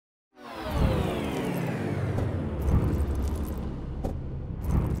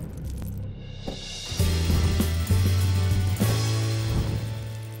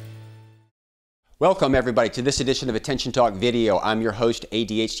Welcome everybody to this edition of Attention Talk Video. I'm your host,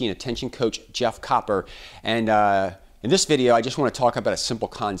 ADHD and attention coach Jeff Copper. And in this video, I just want to talk about a simple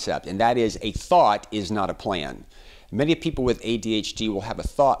concept, and that is a thought is not a plan. Many people with ADHD will have a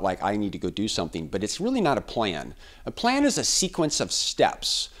thought like, I need to go do something, but it's really not a plan. A plan is a sequence of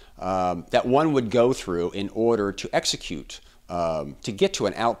steps that one would go through in order to execute, to get to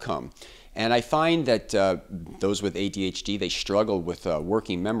an outcome. And I find that those with ADHD, they struggle with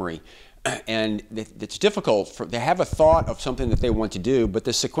working memory. And it's difficult they have a thought of something that they want to do, but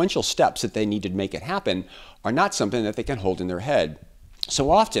the sequential steps that they need to make it happen are not something that they can hold in their head.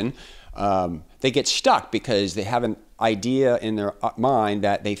 So often they get stuck because they have an idea in their mind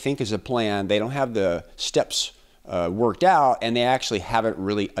that they think is a plan. They don't have the steps worked out, and they actually haven't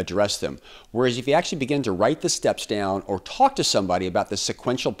really addressed them. Whereas if you actually begin to write the steps down or talk to somebody about the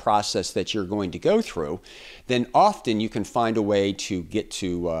sequential process that you're going to go through, then often you can find a way to get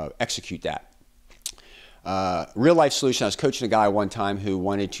to execute that. Real life solution, I was coaching a guy one time who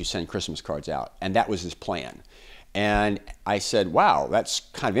wanted to send Christmas cards out, and that was his plan. And I said, wow, that's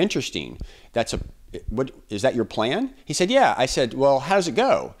kind of interesting. What, is that your plan? He said, yeah. I said, well, how does it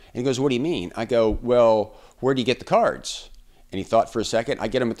go? And he goes, what do you mean? I go, well, where do you get the cards? And he thought for a second, I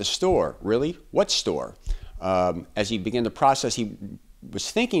get them at the store. Really? What store? As he began the process, he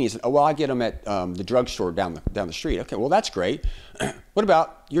was thinking, he said, oh, well, I get them at the drugstore down the street. Okay, well, that's great. What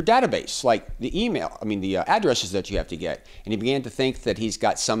about your database, like the the addresses that you have to get? And he began to think that he's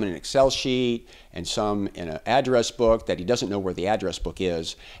got some in an Excel sheet and some in an address book, that he doesn't know where the address book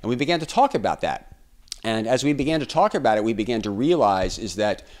is. And we began to talk about that. And as we began to talk about it, we began to realize is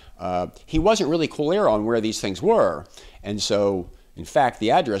that he wasn't really clear on where these things were. And so, in fact,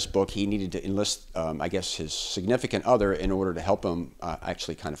 the address book, he needed to enlist, I guess, his significant other in order to help him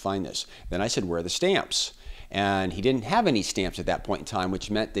actually kind of find this. Then I said, where are the stamps? And he didn't have any stamps at that point in time,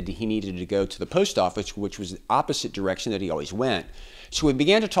 which meant that he needed to go to the post office, which was the opposite direction that he always went. So we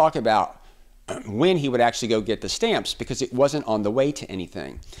began to talk about when he would actually go get the stamps, because it wasn't on the way to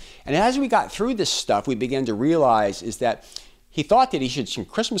anything. And as we got through this stuff, we began to realize is that he thought that he should send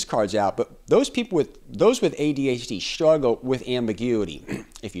Christmas cards out, but those with ADHD struggle with ambiguity.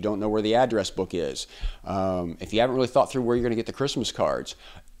 If you don't know where the address book is, if you haven't really thought through where you're going to get the Christmas cards,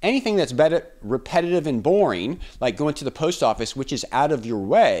 anything that's repetitive and boring, like going to the post office, which is out of your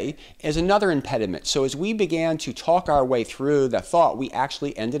way, is another impediment. So as we began to talk our way through the thought, we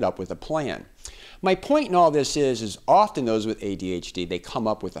actually ended up with a plan. My point in all this is often those with ADHD, they come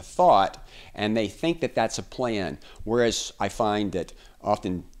up with a thought and they think that that's a plan, whereas I find that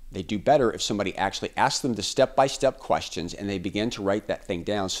often they do better if somebody actually asks them the step-by-step questions and they begin to write that thing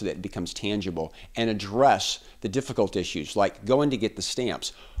down so that it becomes tangible and address the difficult issues, like going to get the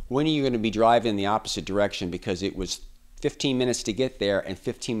stamps. When are you going to be driving in the opposite direction because it was 15 minutes to get there and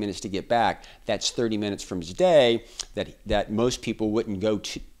 15 minutes to get back? That's 30 minutes from his day that most people wouldn't go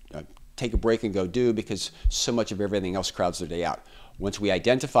to take a break and go do because so much of everything else crowds their day out. Once we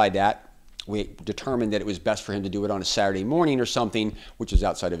identified that, we determined that it was best for him to do it on a Saturday morning or something, which is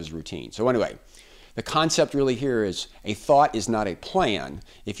outside of his routine. So anyway, the concept really here is a thought is not a plan.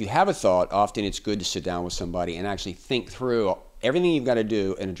 If you have a thought, often it's good to sit down with somebody and actually think through everything you've got to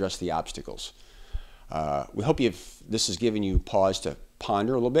do and address the obstacles. We hope this has given you pause to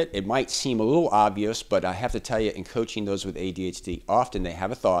ponder a little bit. It might seem a little obvious, but I have to tell you, in coaching those with ADHD, often they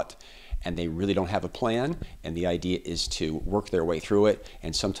have a thought and they really don't have a plan, and the idea is to work their way through it,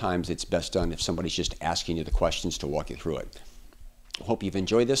 and sometimes it's best done if somebody's just asking you the questions to walk you through it. I hope you've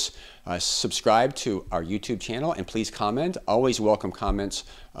enjoyed this. Subscribe to our YouTube channel, and please comment. Always welcome comments,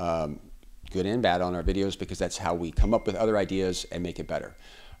 good and bad, on our videos, because that's how we come up with other ideas and make it better.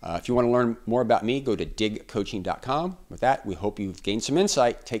 If you want to learn more about me, go to digcoaching.com. With that, we hope you've gained some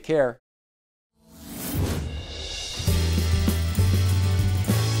insight. Take care.